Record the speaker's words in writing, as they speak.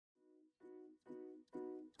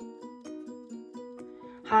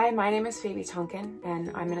Hi, my name is Phoebe Tonkin and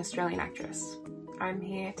I'm an Australian actress. I'm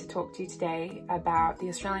here to talk to you today about the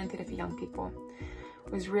Australian Theatre for Young People.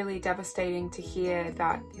 It was really devastating to hear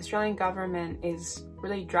that the Australian government is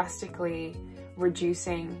really drastically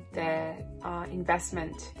reducing their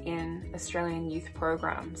investment in Australian youth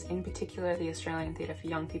programs, in particular the Australian Theatre for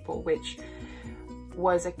Young People, which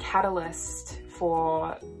was a catalyst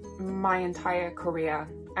for my entire career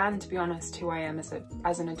and, to be honest, who I am as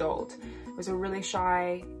an adult. I was a really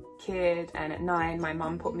shy kid, and at 9 my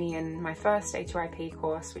mum put me in my first ATYP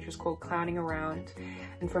course, which was called Clowning Around,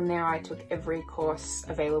 and from there I took every course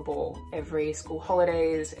available, every school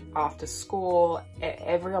holidays, after school,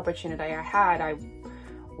 every opportunity I had I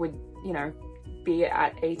would, be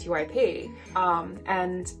at ATYP.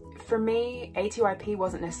 And for me, ATYP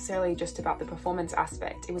wasn't necessarily just about the performance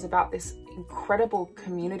aspect. It was about this incredible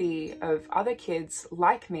community of other kids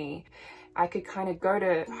like me. I could kind of go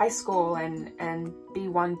to high school and be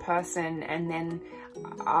one person, and then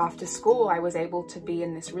after school I was able to be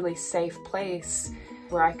in this really safe place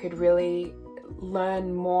where I could really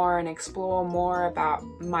learn more and explore more about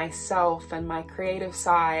myself and my creative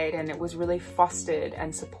side, and it was really fostered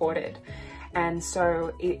and supported. And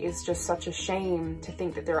so it is just such a shame to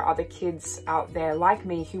think that there are other kids out there like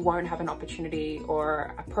me who won't have an opportunity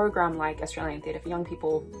or a program like Australian Theatre for Young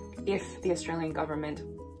People if the Australian government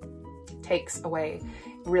takes away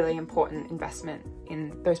really important investment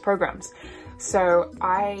in those programs. So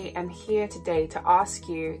I am here today to ask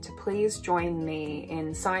you to please join me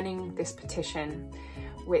in signing this petition,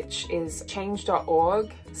 which is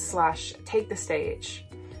change.org/takethestage.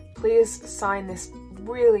 Please sign this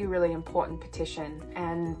really important petition,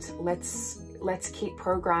 and let's keep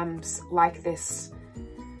programs like this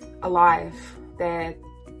alive. They're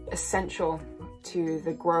essential to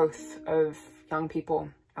the growth of young people.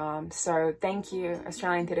 So thank you,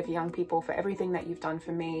 Australian Theatre for Young People, for everything that you've done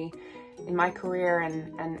for me in my career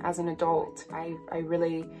and as an adult. I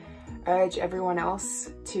really urge everyone else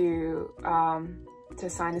to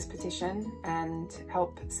sign this petition and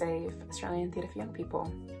help save Australian Theatre for Young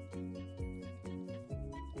People.